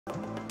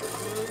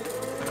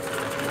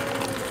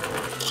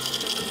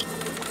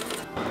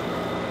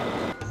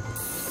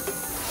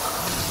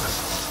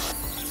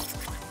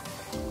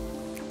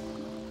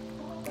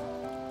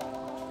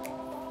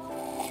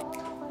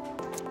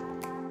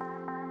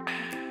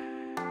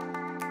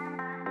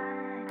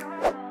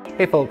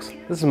Hey folks,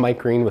 this is Mike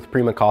Green with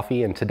Prima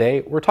Coffee, and today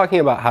we're talking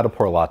about how to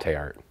pour latte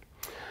art.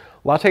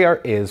 Latte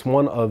art is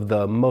one of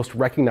the most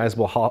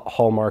recognizable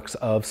hallmarks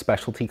of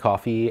specialty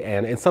coffee,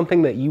 and it's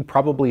something that you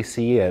probably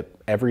see at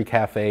every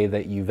cafe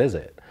that you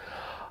visit.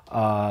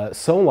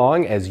 So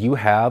long as you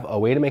have a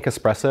way to make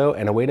espresso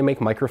and a way to make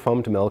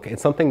microfoamed milk,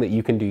 it's something that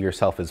you can do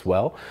yourself as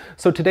well.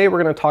 So today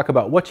we're going to talk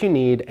about what you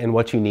need and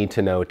what you need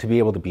to know to be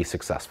able to be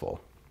successful.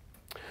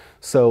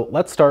 So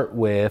let's start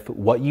with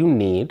what you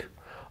need.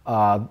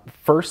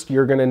 First,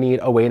 you're going to need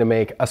a way to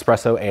make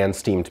espresso and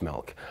steamed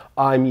milk.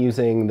 I'm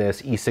using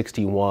this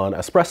E61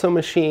 espresso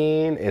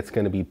machine. It's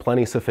going to be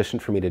plenty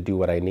sufficient for me to do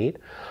what I need.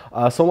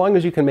 So long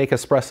as you can make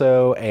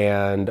espresso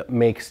and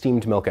make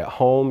steamed milk at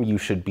home, you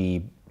should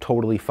be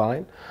totally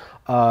fine.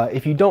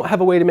 If you don't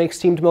have a way to make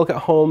steamed milk at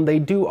home, they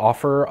do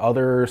offer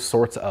other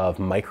sorts of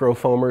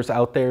microfoamers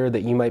out there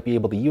that you might be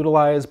able to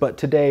utilize, but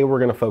today we're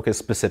going to focus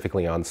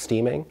specifically on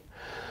steaming.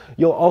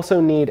 You'll also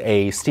need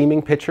a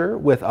steaming pitcher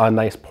with a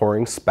nice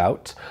pouring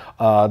spout.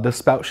 The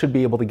spout should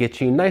be able to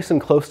get you nice and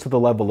close to the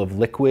level of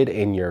liquid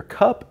in your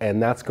cup, and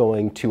that's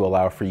going to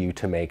allow for you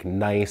to make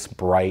nice,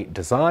 bright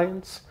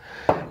designs.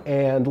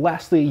 And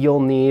lastly, you'll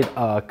need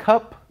a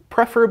cup,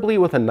 preferably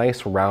with a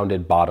nice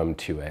rounded bottom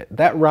to it.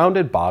 That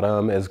rounded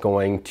bottom is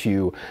going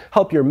to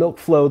help your milk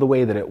flow the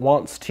way that it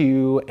wants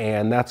to,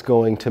 and that's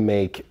going to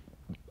make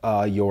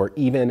your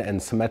even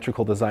and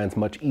symmetrical designs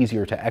much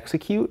easier to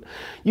execute.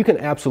 You can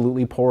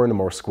absolutely pour into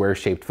more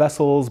square-shaped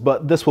vessels,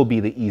 but this will be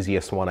the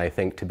easiest one, I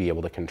think, to be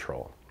able to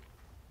control.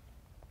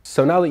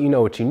 So now that you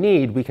know what you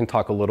need, we can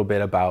talk a little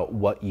bit about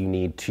what you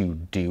need to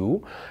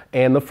do.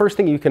 And the first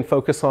thing you can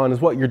focus on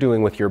is what you're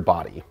doing with your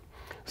body.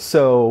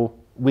 So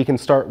we can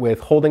start with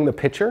holding the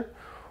pitcher.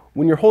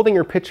 When you're holding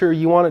your pitcher,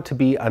 you want it to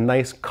be a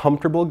nice,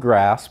 comfortable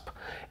grasp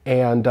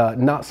and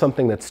not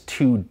something that's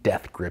too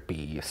death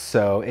grippy.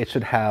 So it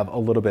should have a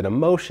little bit of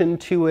motion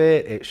to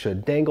it. It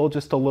should dangle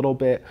just a little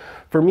bit.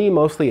 For me,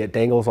 mostly it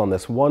dangles on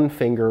this one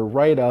finger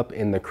right up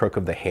in the crook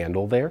of the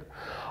handle there.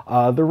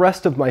 The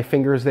rest of my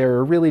fingers there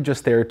are really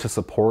just there to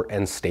support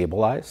and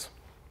stabilize.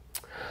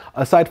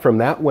 Aside from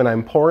that, when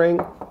I'm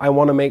pouring, I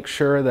want to make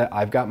sure that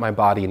I've got my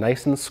body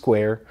nice and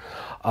square.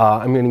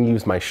 I'm going to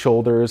use my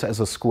shoulders as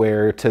a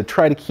square to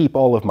try to keep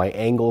all of my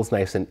angles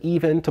nice and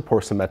even to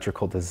pour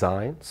symmetrical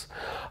designs.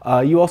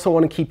 You also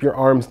want to keep your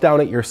arms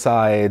down at your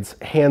sides,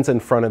 hands in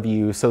front of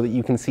you so that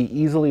you can see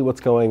easily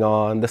what's going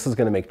on. This is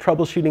going to make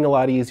troubleshooting a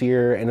lot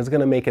easier, and it's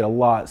going to make it a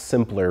lot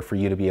simpler for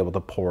you to be able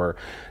to pour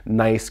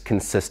nice,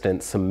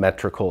 consistent,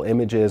 symmetrical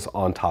images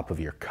on top of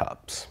your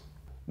cups.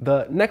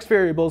 The next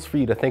variables for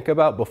you to think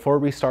about before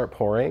we start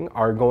pouring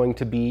are going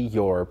to be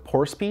your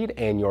pour speed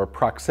and your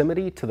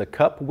proximity to the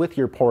cup with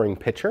your pouring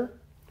pitcher.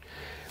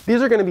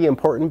 These are going to be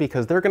important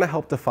because they're going to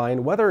help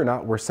define whether or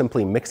not we're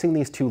simply mixing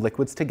these two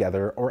liquids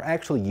together or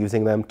actually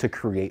using them to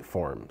create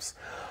forms.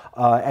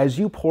 As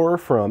you pour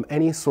from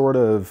any sort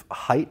of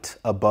height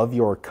above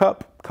your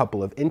cup,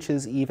 couple of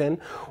inches even,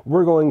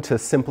 we're going to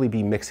simply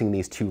be mixing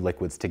these two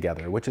liquids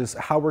together, which is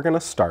how we're going to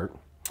start.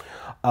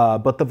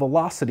 But the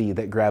velocity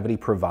that gravity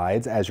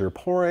provides as you're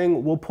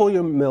pouring will pull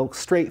your milk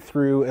straight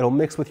through. It'll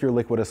mix with your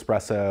liquid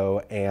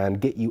espresso and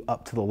get you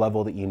up to the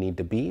level that you need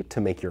to be to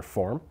make your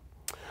form.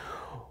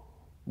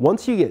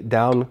 Once you get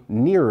down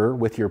nearer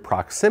with your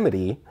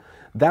proximity,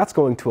 that's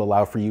going to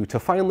allow for you to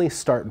finally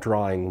start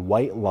drawing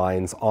white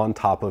lines on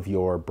top of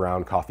your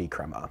brown coffee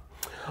crema.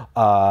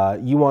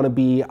 You want to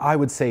be, I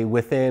would say,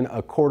 within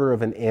 1/4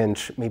 of an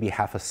inch, maybe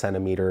 1/2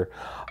 centimeter,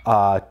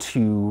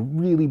 to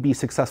really be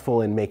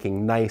successful in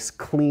making nice,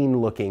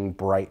 clean-looking,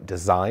 bright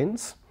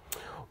designs.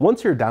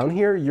 Once you're down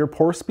here, your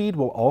pour speed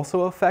will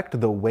also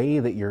affect the way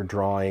that you're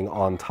drawing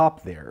on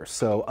top there.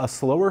 So a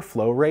slower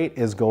flow rate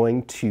is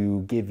going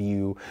to give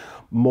you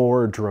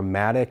more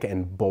dramatic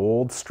and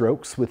bold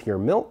strokes with your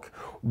milk,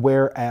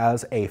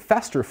 whereas a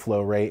faster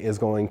flow rate is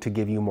going to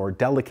give you more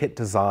delicate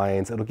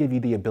designs. It'll give you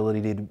the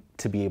ability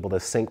to be able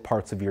to sync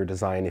parts of your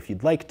design if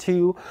you'd like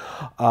to.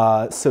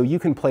 So you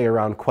can play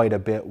around quite a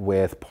bit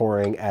with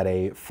pouring at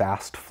a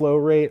fast flow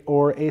rate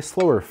or a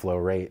slower flow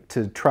rate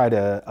to try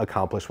to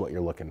accomplish what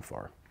you're looking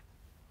for.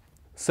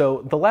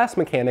 So the last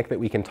mechanic that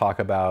we can talk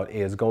about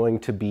is going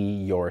to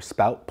be your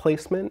spout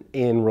placement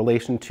in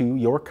relation to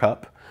your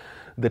cup.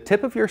 The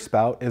tip of your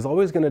spout is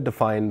always going to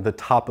define the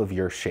top of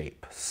your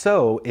shape.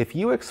 So if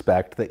you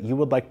expect that you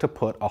would like to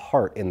put a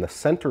heart in the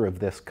center of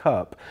this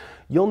cup,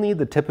 you'll need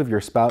the tip of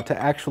your spout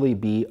to actually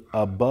be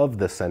above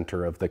the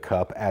center of the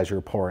cup as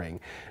you're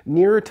pouring,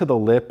 nearer to the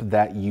lip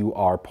that you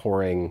are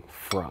pouring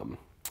from.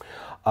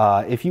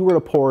 If you were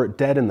to pour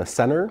dead in the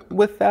center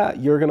with that,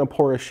 you're going to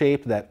pour a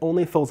shape that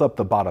only fills up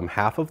the bottom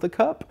half of the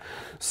cup.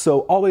 So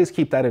always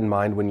keep that in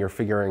mind when you're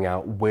figuring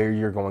out where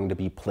you're going to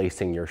be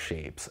placing your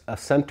shapes. A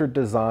centered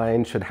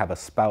design should have a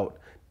spout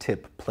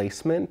tip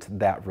placement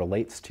that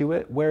relates to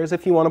it, whereas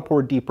if you want to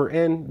pour deeper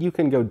in, you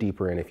can go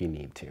deeper in if you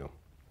need to.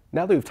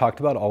 Now that we've talked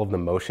about all of the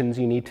motions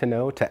you need to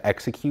know to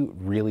execute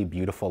really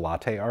beautiful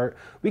latte art,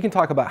 we can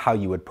talk about how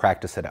you would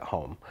practice it at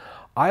home.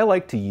 I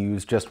like to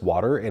use just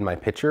water in my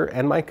pitcher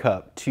and my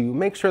cup to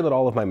make sure that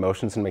all of my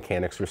motions and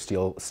mechanics are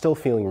still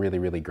feeling really,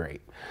 really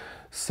great.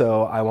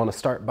 So I want to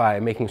start by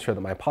making sure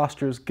that my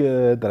posture is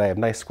good, that I have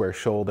nice square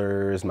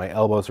shoulders, my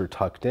elbows are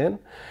tucked in,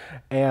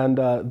 and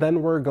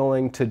then we're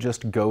going to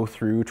just go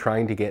through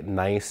trying to get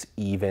nice,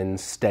 even,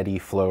 steady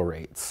flow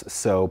rates.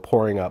 So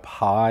pouring up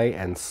high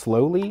and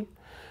slowly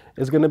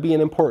is going to be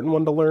an important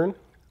one to learn.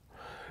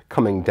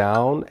 Coming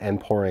down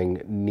and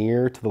pouring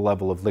near to the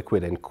level of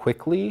liquid and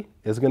quickly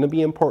is going to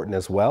be important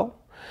as well.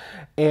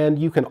 And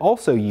you can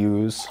also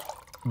use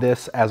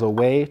this as a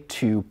way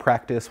to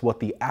practice what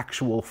the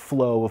actual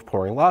flow of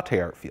pouring latte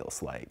art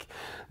feels like.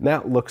 And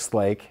that looks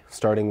like,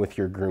 starting with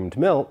your groomed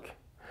milk,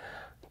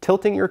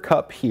 tilting your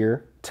cup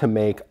here to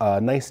make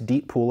a nice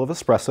deep pool of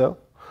espresso,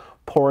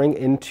 pouring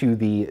into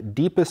the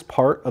deepest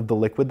part of the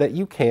liquid that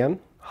you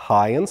can,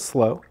 high and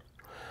slow,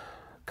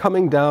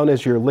 coming down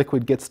as your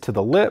liquid gets to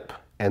the lip,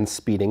 and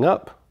speeding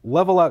up,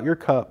 level out your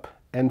cup,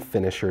 and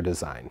finish your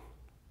design.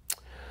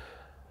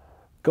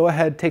 Go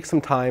ahead, take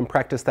some time,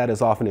 practice that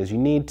as often as you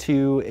need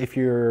to. If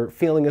you're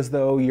feeling as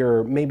though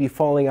you're maybe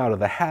falling out of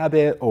the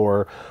habit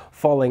or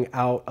falling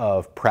out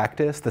of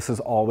practice, this is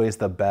always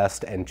the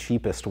best and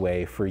cheapest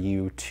way for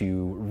you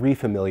to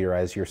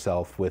refamiliarize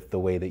yourself with the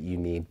way that you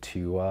need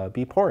to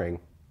be pouring.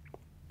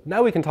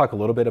 Now we can talk a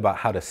little bit about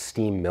how to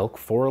steam milk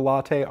for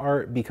latte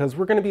art, because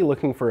we're going to be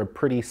looking for a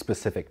pretty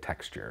specific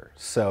texture.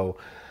 So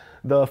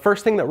the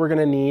first thing that we're going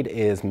to need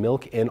is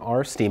milk in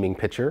our steaming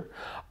pitcher.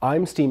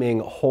 I'm steaming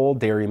whole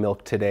dairy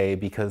milk today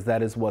because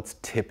that is what's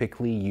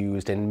typically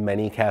used in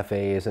many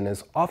cafes and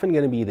is often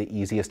going to be the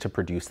easiest to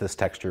produce this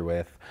texture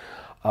with.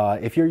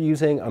 If you're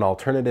using an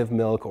alternative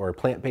milk or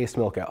plant-based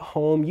milk at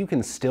home, you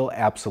can still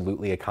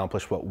absolutely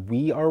accomplish what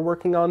we are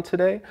working on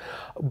today,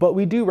 but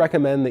we do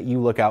recommend that you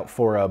look out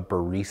for a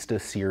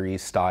barista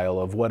series style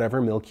of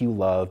whatever milk you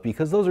love,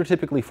 because those are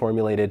typically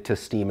formulated to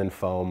steam and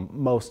foam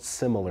most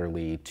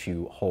similarly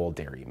to whole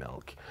dairy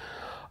milk.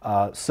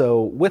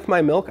 So with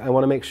my milk, I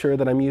want to make sure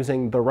that I'm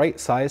using the right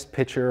sized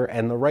pitcher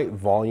and the right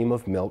volume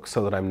of milk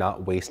so that I'm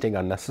not wasting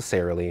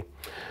unnecessarily.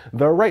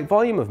 The right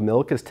volume of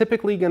milk is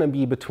typically going to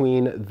be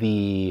between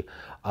the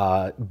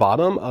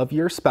bottom of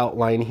your spout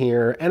line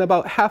here and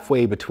about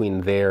halfway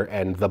between there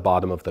and the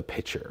bottom of the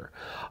pitcher.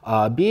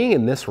 Being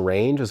in this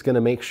range is going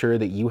to make sure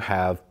that you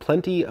have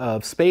plenty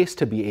of space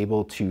to be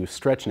able to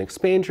stretch and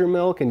expand your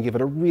milk and give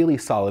it a really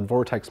solid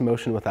vortex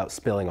motion without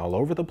spilling all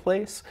over the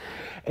place.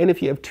 And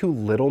if you have too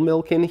little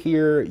milk in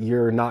here,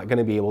 you're not going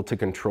to be able to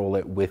control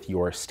it with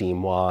your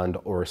steam wand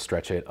or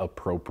stretch it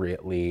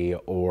appropriately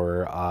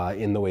or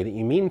in the way that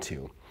you mean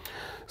to.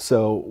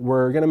 So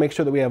we're going to make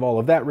sure that we have all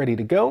of that ready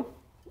to go.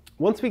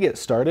 Once we get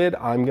started,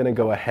 I'm going to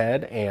go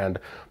ahead and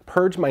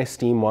purge my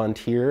steam wand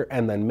here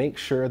and then make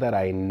sure that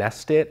I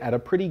nest it at a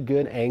pretty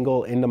good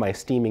angle into my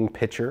steaming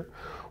pitcher.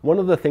 One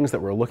of the things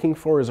that we're looking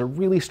for is a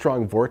really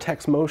strong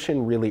vortex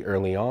motion really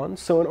early on.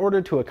 So in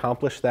order to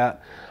accomplish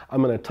that,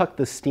 I'm going to tuck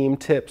the steam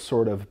tip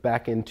sort of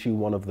back into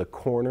one of the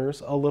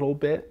corners a little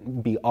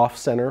bit, be off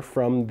center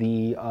from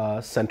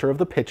the center of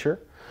the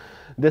pitcher.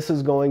 This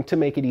is going to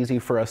make it easy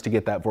for us to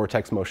get that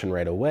vortex motion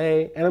right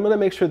away, and I'm going to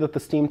make sure that the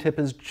steam tip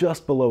is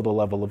just below the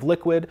level of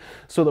liquid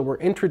so that we're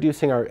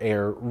introducing our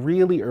air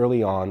really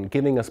early on,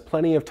 giving us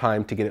plenty of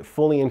time to get it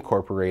fully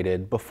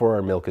incorporated before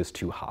our milk is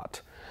too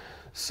hot.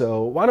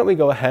 So why don't we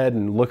go ahead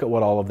and look at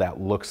what all of that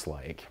looks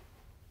like.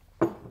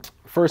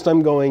 First,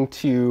 I'm going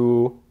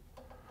to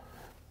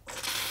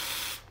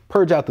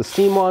purge out the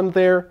steam wand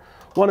there.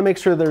 Want to make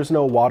sure there's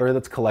no water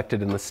that's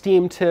collected in the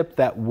steam tip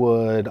that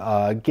would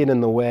get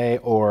in the way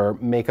or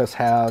make us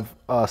have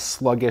a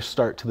sluggish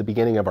start to the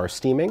beginning of our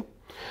steaming.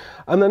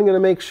 I'm then going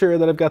to make sure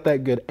that I've got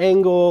that good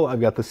angle,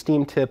 I've got the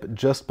steam tip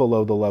just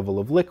below the level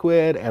of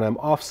liquid, and I'm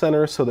off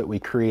center so that we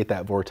create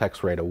that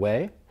vortex right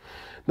away.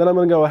 Then I'm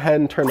going to go ahead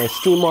and turn my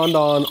steam wand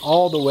on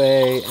all the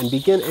way and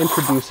begin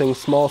introducing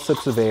small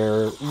sips of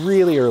air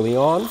really early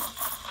on.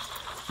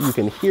 You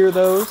can hear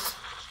those.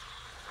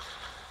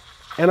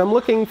 And I'm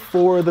looking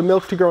for the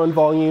milk to grow in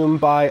volume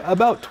by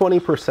about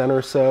 20%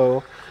 or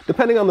so.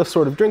 Depending on the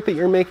sort of drink that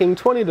you're making,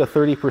 20 to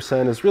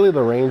 30% is really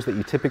the range that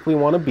you typically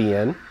want to be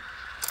in.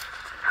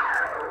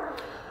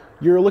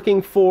 You're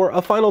looking for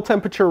a final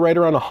temperature right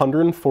around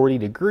 140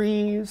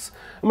 degrees.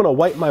 I'm going to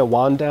wipe my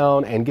wand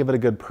down and give it a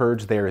good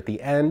purge there at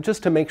the end,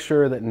 just to make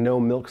sure that no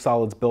milk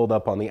solids build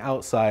up on the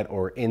outside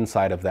or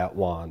inside of that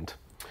wand.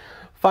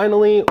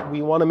 Finally,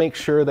 we want to make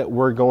sure that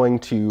we're going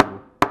to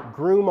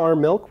groom our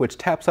milk, which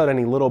taps out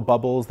any little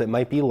bubbles that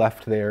might be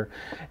left there.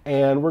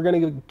 And we're going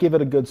to give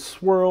it a good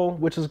swirl,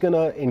 which is going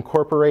to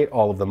incorporate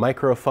all of the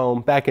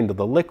microfoam back into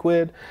the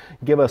liquid,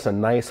 give us a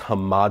nice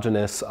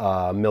homogeneous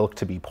milk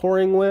to be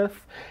pouring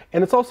with.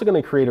 And it's also going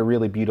to create a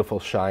really beautiful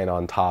shine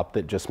on top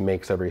that just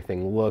makes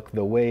everything look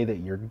the way that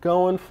you're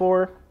going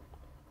for.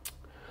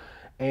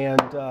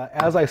 And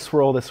as I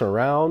swirl this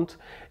around,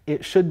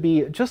 it should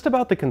be just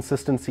about the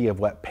consistency of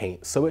wet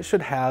paint. So it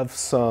should have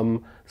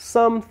some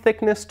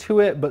thickness to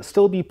it, but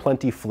still be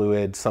plenty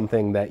fluid,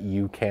 something that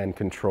you can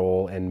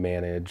control and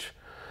manage.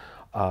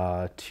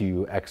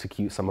 to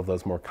execute some of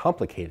those more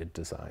complicated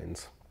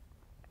designs.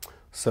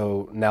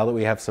 So now that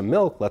we have some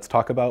milk, let's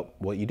talk about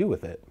what you do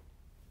with it.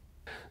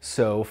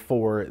 So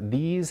for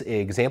these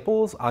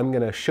examples, I'm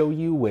going to show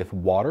you with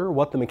water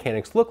what the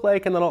mechanics look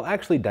like, and then I'll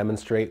actually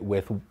demonstrate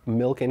with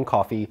milk and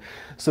coffee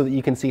so that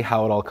you can see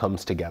how it all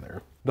comes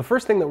together. The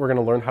first thing that we're going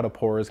to learn how to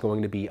pour is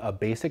going to be a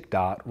basic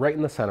dot right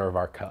in the center of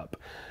our cup.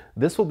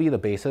 This will be the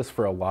basis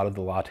for a lot of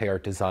the latte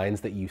art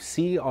designs that you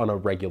see on a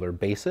regular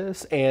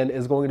basis, and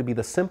is going to be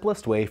the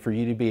simplest way for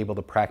you to be able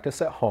to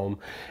practice at home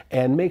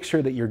and make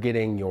sure that you're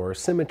getting your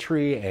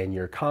symmetry and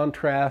your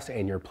contrast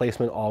and your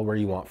placement all where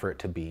you want for it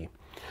to be.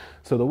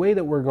 So the way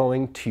that we're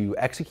going to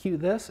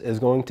execute this is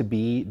going to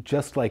be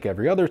just like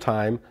every other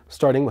time,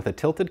 starting with a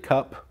tilted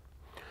cup,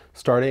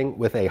 starting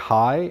with a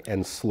high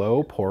and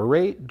slow pour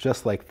rate,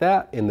 just like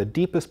that, in the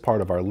deepest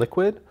part of our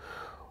liquid.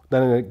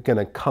 Then I'm going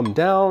to come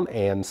down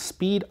and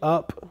speed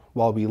up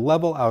while we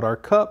level out our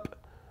cup,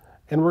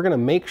 and we're going to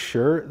make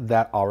sure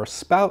that our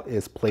spout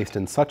is placed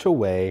in such a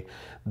way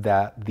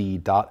that the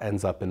dot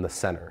ends up in the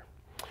center.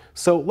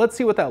 So let's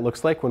see what that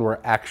looks like when we're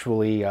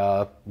actually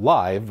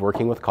live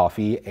working with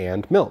coffee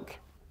and milk.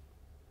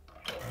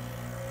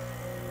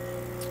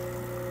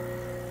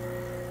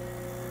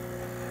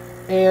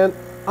 And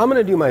I'm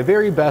going to do my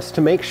very best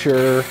to make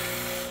sure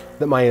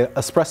that my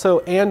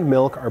espresso and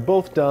milk are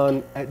both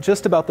done at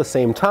just about the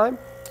same time.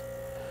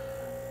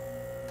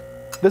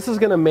 This is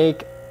going to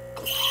make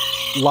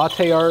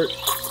latte art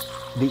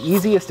the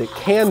easiest it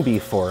can be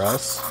for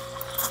us,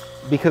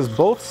 because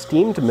both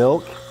steamed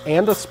milk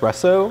and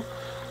espresso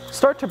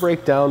start to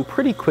break down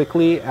pretty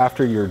quickly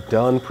after you're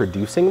done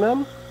producing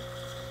them.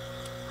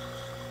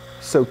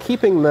 So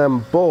keeping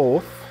them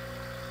both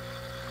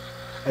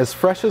as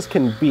fresh as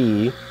can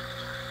be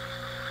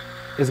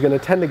is going to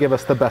tend to give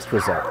us the best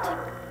result.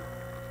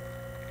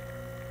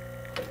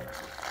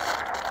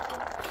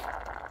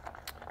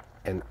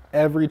 And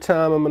every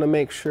time I'm going to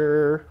make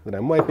sure that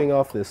I'm wiping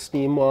off this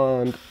steam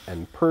wand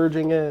and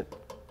purging it.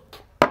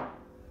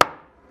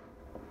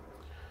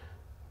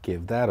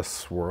 Give that a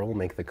swirl,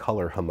 make the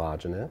color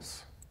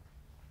homogeneous.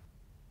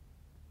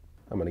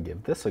 I'm going to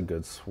give this a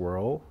good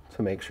swirl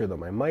to make sure that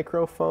my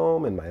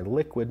microfoam and my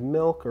liquid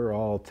milk are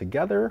all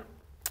together.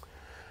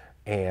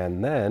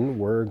 And then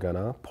we're going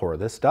to pour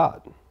this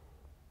dot.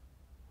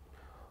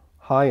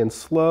 High and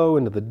slow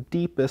into the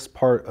deepest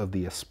part of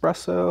the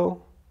espresso.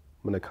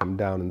 I'm going to come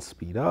down and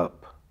speed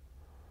up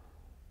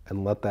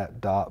and let that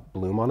dot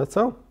bloom on its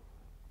own.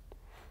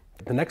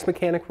 The next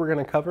mechanic we're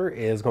going to cover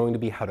is going to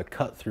be how to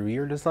cut through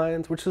your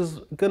designs, which is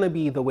going to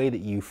be the way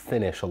that you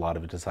finish a lot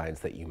of designs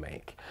that you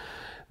make.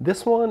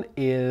 This one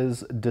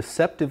is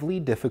deceptively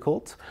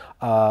difficult,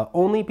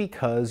 only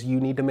because you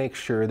need to make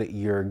sure that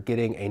you're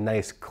getting a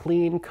nice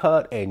clean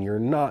cut and you're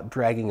not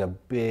dragging a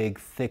big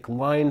thick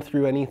line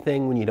through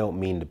anything when you don't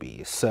mean to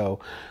be. So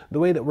the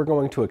way that we're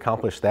going to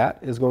accomplish that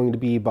is going to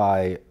be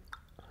by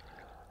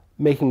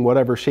making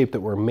whatever shape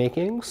that we're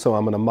making. So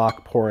I'm going to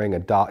mock pouring a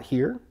dot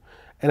here.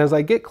 And as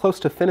I get close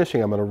to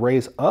finishing, I'm going to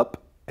raise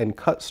up and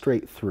cut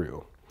straight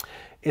through.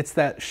 It's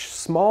that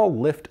small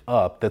lift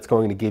up that's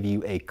going to give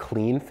you a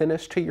clean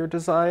finish to your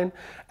design,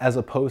 as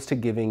opposed to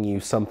giving you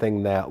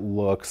something that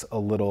looks a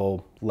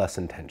little less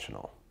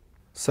intentional.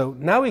 So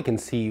now we can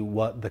see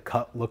what the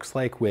cut looks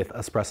like with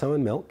espresso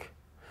and milk.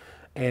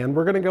 And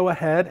we're going to go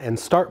ahead and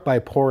start by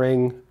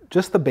pouring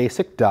just the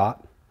basic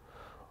dot,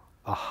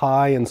 a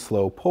high and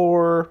slow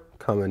pour,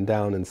 coming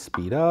down and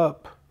speed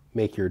up,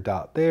 make your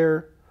dot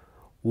there.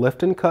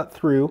 Lift and cut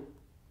through,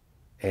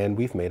 and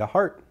we've made a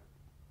heart.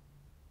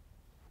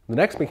 The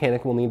next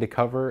mechanic we'll need to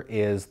cover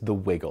is the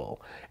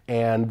wiggle.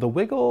 And the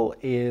wiggle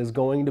is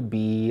going to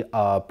be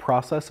a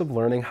process of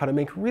learning how to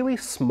make really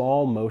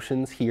small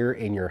motions here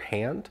in your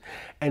hand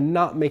and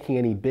not making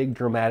any big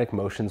dramatic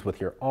motions with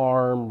your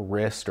arm,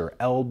 wrist, or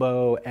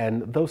elbow.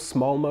 And those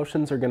small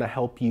motions are going to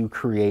help you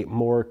create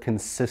more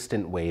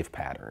consistent wave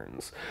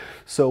patterns.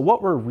 So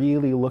what we're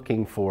really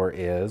looking for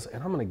is,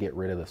 and I'm going to get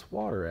rid of this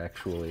water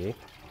actually,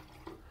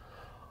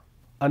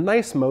 a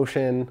nice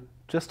motion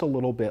just a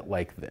little bit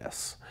like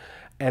this.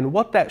 And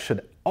what that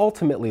should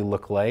ultimately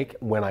look like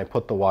when I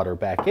put the water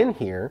back in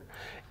here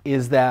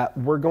is that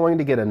we're going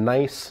to get a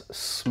nice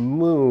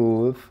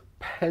smooth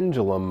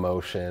pendulum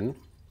motion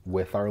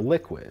with our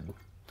liquid.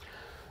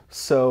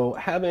 So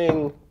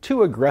having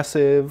too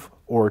aggressive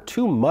or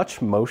too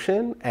much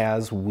motion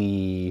as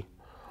we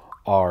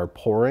are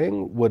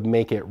pouring would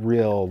make it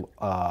real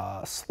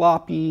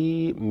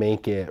sloppy,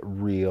 make it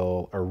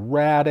real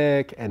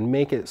erratic, and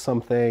make it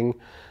something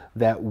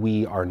that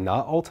we are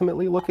not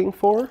ultimately looking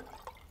for.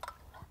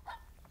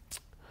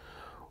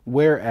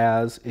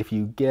 Whereas if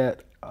you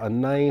get a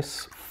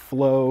nice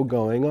flow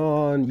going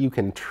on, you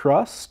can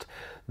trust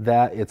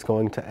that it's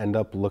going to end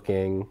up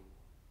looking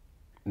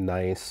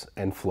nice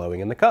and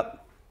flowing in the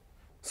cup.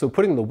 So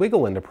putting the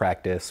wiggle into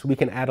practice, we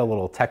can add a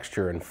little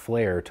texture and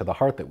flair to the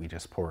heart that we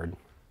just poured.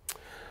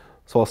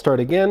 So I'll start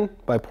again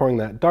by pouring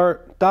that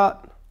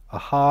dot, a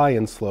high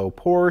and slow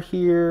pour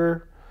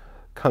here,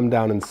 come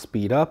down and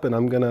speed up, and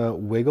I'm gonna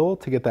wiggle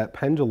to get that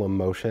pendulum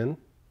motion,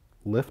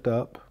 lift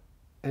up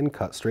and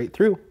cut straight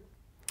through.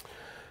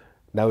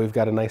 Now we've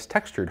got a nice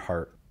textured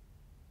heart.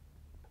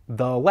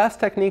 The last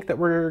technique that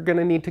we're going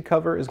to need to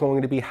cover is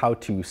going to be how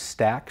to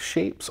stack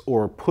shapes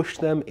or push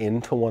them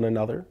into one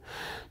another.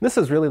 This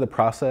is really the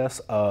process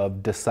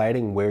of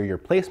deciding where your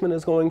placement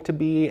is going to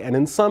be, and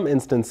in some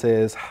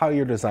instances, how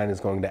your design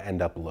is going to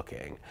end up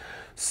looking.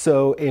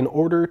 So in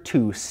order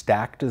to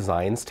stack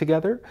designs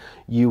together,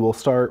 you will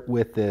start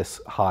with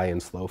this high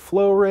and slow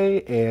flow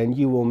rate, and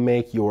you will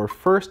make your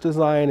first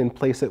design and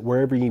place it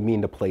wherever you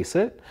mean to place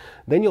it.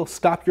 Then you'll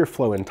stop your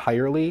flow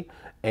entirely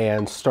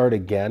and start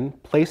again,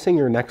 placing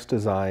your next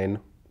design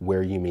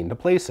where you mean to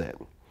place it.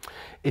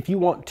 If you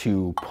want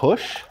to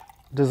push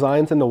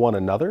designs into one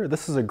another,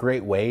 this is a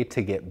great way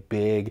to get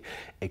big,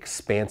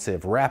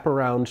 expansive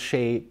wraparound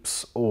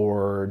shapes,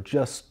 or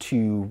just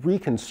to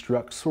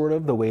reconstruct sort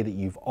of the way that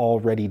you've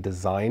already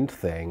designed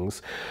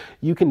things.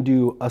 You can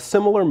do a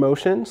similar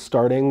motion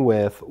starting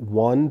with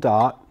one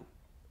dot,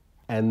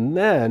 and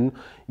then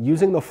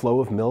using the flow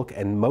of milk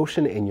and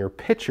motion in your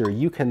pitcher,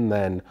 you can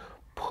then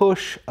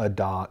push a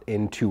dot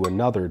into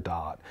another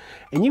dot.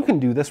 And you can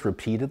do this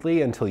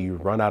repeatedly until you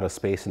run out of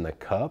space in the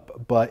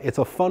cup, but it's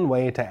a fun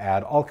way to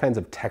add all kinds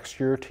of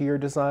texture to your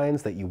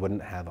designs that you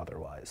wouldn't have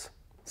otherwise.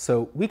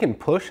 So we can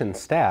push and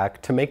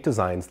stack to make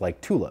designs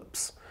like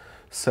tulips.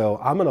 So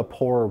I'm gonna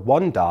pour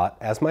one dot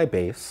as my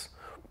base,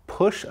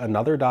 push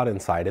another dot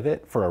inside of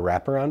it for a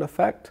wraparound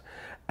effect,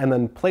 and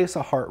then place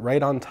a heart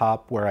right on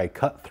top where I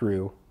cut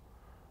through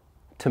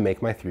to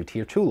make my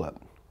three-tier tulip.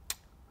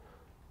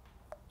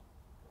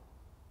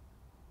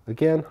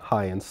 Again,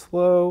 high and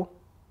slow,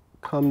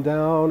 come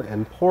down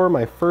and pour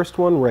my first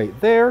one right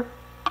there.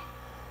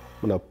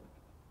 I'm gonna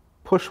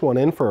push one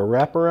in for a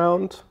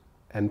wraparound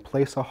and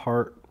place a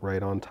heart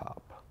right on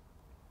top.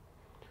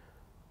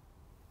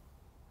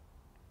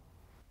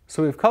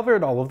 So we've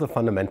covered all of the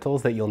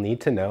fundamentals that you'll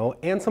need to know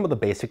and some of the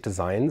basic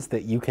designs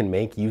that you can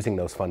make using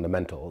those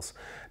fundamentals.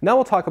 Now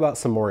we'll talk about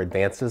some more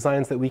advanced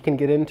designs that we can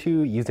get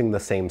into using the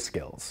same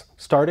skills,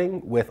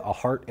 starting with a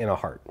heart in a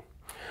heart.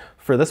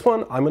 For this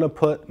one, I'm going to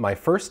put my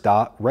first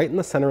dot right in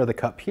the center of the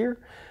cup here.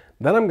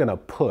 Then I'm going to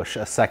push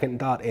a second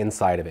dot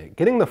inside of it,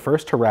 getting the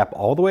first to wrap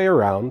all the way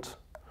around,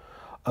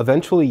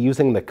 eventually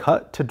using the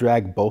cut to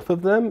drag both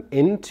of them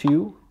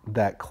into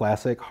that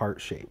classic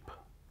heart shape.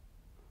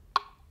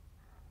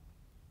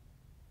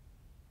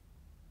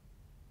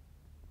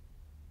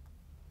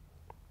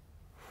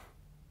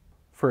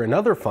 For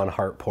another fun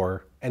heart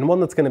pour, and one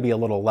that's going to be a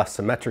little less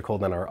symmetrical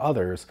than our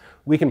others,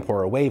 we can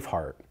pour a wave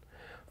heart.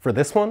 For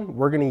this one,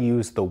 we're going to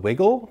use the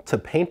wiggle to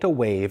paint a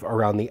wave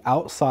around the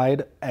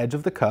outside edge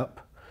of the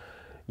cup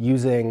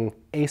using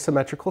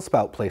asymmetrical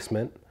spout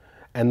placement.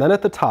 And then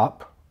at the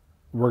top,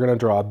 we're going to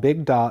draw a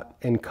big dot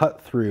and cut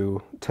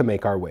through to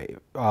make our wave,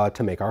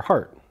 to make our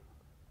heart.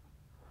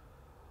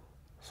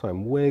 So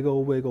I'm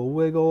wiggle, wiggle,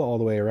 wiggle all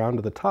the way around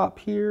to the top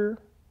here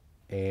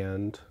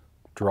and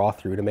draw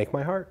through to make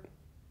my heart.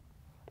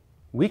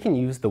 We can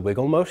use the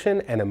wiggle motion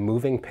and a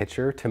moving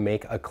pitcher to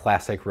make a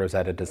classic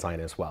Rosetta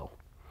design as well.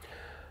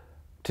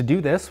 To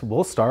do this,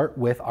 we'll start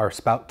with our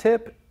spout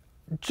tip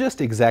just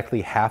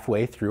exactly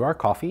halfway through our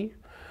coffee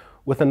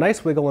with a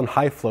nice wiggle and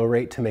high flow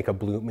rate to make a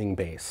blooming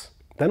base.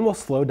 Then we'll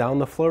slow down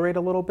the flow rate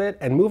a little bit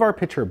and move our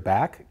pitcher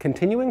back,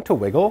 continuing to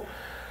wiggle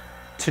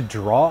to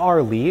draw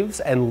our leaves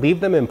and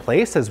leave them in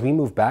place as we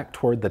move back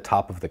toward the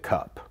top of the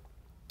cup.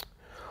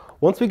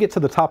 Once we get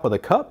to the top of the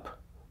cup,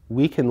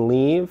 we can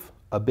leave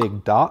a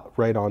big dot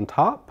right on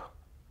top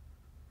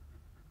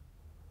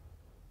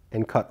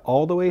and cut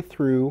all the way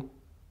through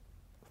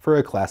for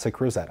a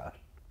classic Rosetta.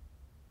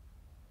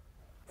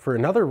 For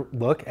another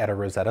look at a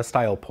Rosetta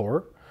style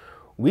pour,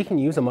 we can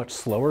use a much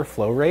slower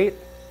flow rate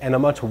and a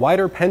much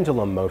wider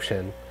pendulum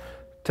motion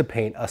to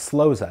paint a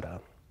Slosetta.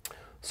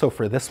 So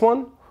for this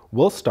one,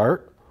 we'll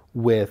start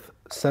with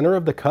center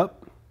of the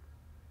cup,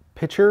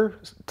 pitcher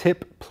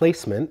tip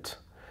placement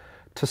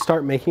to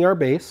start making our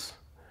base,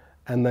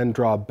 and then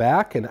draw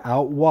back and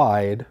out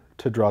wide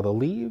to draw the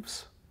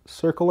leaves,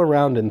 circle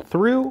around and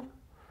through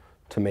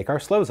to make our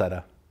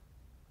Slosetta.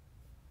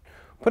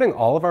 Putting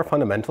all of our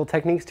fundamental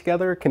techniques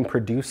together can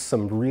produce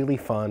some really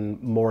fun,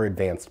 more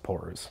advanced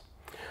pours.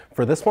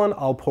 For this one,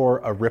 I'll pour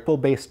a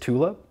ripple-based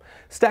tulip,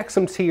 stack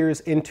some tiers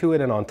into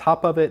it and on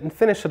top of it, and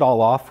finish it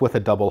all off with a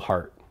double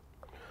heart.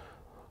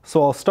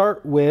 So I'll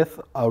start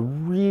with a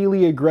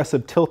really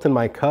aggressive tilt in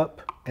my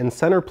cup and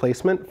center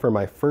placement for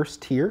my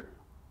first tier.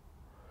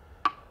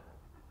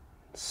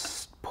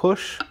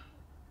 Push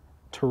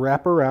to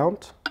wrap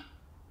around,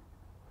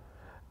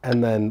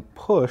 and then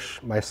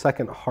push my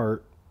second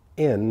heart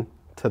in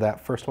to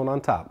that first one on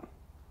top.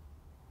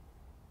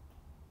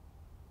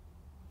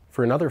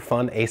 For another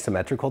fun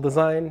asymmetrical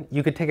design,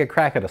 you could take a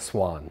crack at a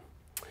swan.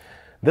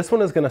 This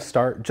one is going to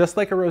start just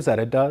like a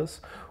Rosetta does,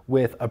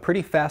 with a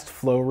pretty fast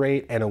flow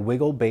rate and a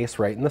wiggle base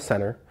right in the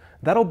center.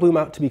 That'll bloom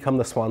out to become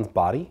the swan's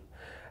body,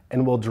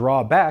 and we'll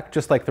draw back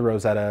just like the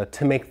Rosetta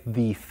to make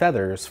the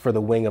feathers for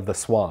the wing of the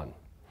swan.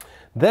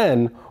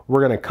 Then we're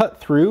going to cut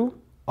through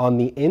on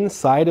the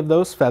inside of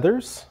those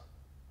feathers,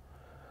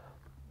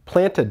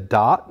 plant a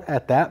dot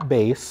at that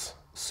base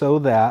so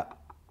that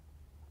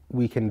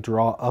we can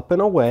draw up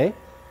and away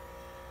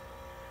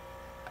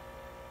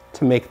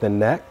to make the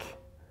neck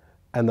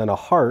and then a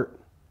heart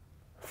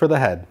for the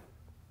head.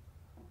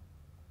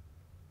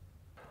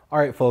 All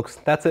right, folks,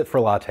 that's it for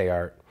latte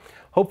art.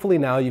 Hopefully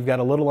now you've got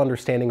a little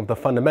understanding of the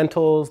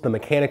fundamentals, the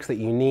mechanics that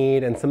you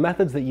need, and some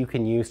methods that you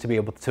can use to be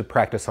able to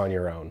practice on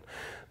your own.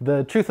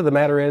 The truth of the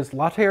matter is,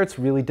 latte art's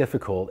really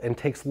difficult and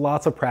takes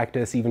lots of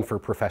practice even for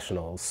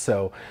professionals.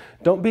 So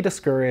don't be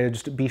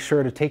discouraged. Be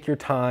sure to take your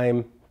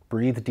time,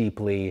 breathe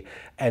deeply,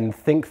 and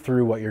think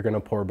through what you're gonna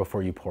pour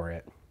before you pour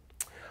it.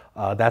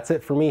 That's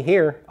it for me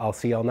here. I'll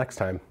see y'all next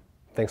time.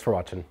 Thanks for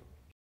watching.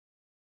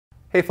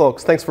 Hey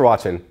folks, thanks for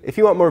watching. If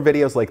you want more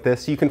videos like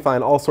this, you can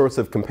find all sorts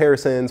of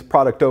comparisons,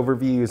 product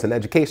overviews, and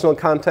educational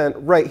content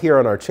right here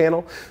on our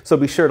channel, so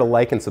be sure to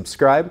like and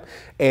subscribe.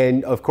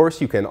 And of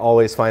course, you can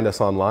always find us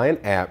online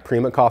at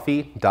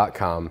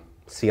primacoffee.com.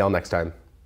 See y'all next time.